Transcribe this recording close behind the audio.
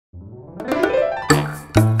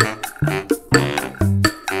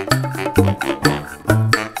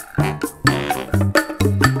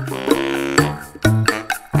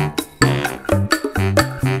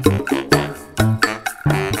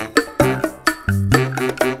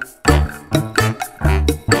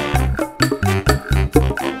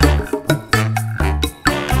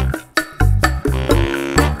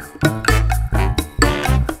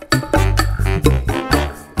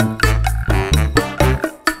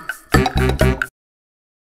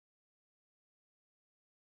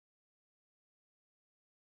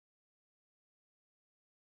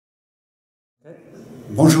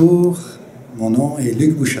Bonjour, mon nom est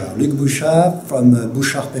Luc Bouchard. Luc Bouchard from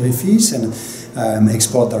Bouchard Père et Fils, and I'm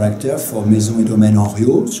export director for Maisons Domaines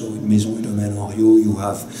Henriot. So in Maisons Domaines Henriot you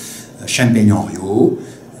have Champagne Henriot,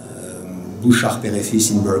 Bouchard Père et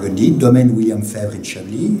Fils in Burgundy, Domaine William Febvre in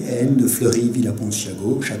Chablis, and the Fleury Villa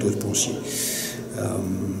Ponciago, Château de Poncier.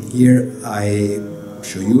 Here I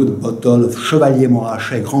show you the bottle of Chevalier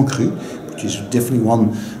Montrachet Grand Cru, which is definitely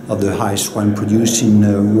one of the highest wine produced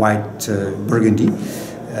in white Burgundy.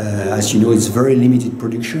 As you know, it's very limited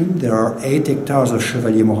production. There are 8 hectares of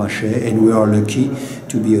Chevalier Montrachet, and we are lucky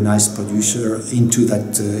to be a nice producer into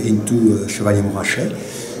Chevalier Montrachet.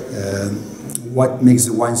 What makes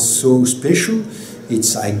the wine so special?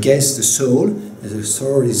 It's, I guess, the soil. The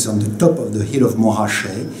soil is on the top of the hill of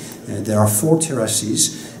Montrachet. There are 4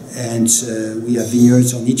 terraces, and we have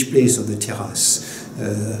vineyards on each place of the terrace.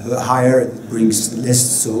 Higher brings less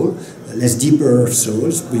soil, less deeper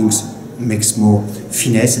soils makes more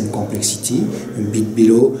finesse and complexity, and bit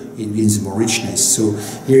below it means more richness. So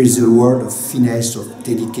here is a world of finesse, of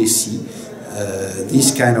delicacy.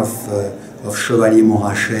 This kind of Chevalier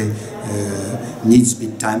Montrachet needs a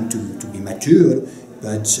bit time to be mature,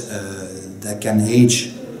 but that can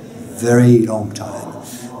age very long time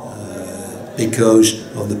because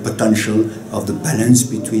of the potential of the balance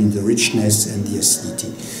between the richness and the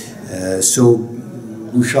acidity. So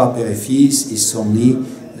Bouchard Père et Fils is only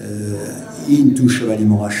into Chevalier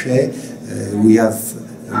Montrachet. We have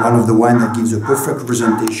one of the wines that gives a perfect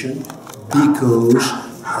representation because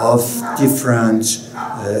of different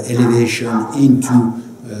elevation into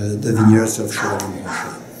the vineyards of Chevalier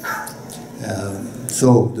Montrachet.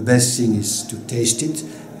 So the best thing is to taste it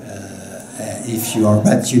if you are,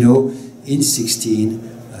 but you know, in 16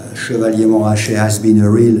 Chevalier Montrachet has been a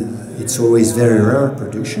real, it's always very rare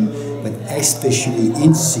production, but especially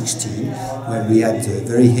in 16 where we had a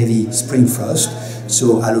very heavy spring frost,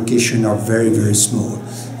 so allocation are very, very small.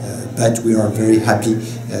 But we are very happy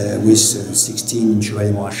with 16 in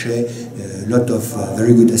Chevalier Montrachet, a lot of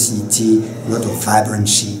very good acidity, a lot of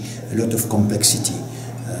vibrancy, a lot of complexity.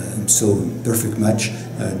 So perfect match,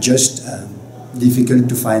 just difficult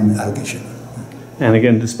to find allocation. And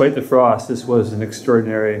again, despite the frost, this was an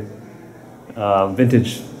extraordinary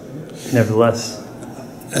vintage, nevertheless.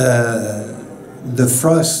 The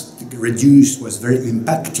frost reduced was very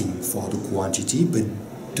impacting for the quantity, but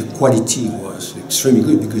the quality was extremely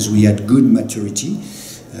good because we had good maturity,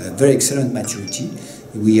 very excellent maturity.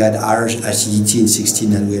 We had higher acidity in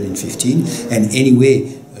 16 than we had in 15, and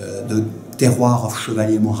anyway, the terroir of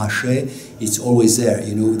Chevalier Montrachet, it's always there.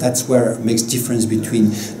 You know, that's where it makes difference between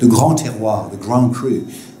the Grand Terroir, the Grand Cru.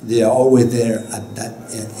 They are always there at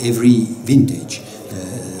every vintage.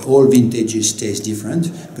 All vintages taste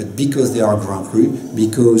different, but because they are Grand Cru,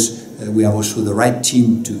 because we have also the right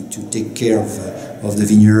team to take care of the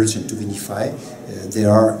vineyards and to vinify, there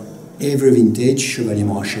are every vintage Chevalier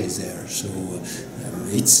Montrachet is there. So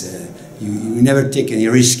it's you never take any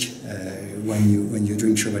risk when you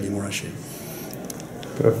drink Chevalier Montrachet.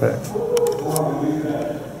 Perfect.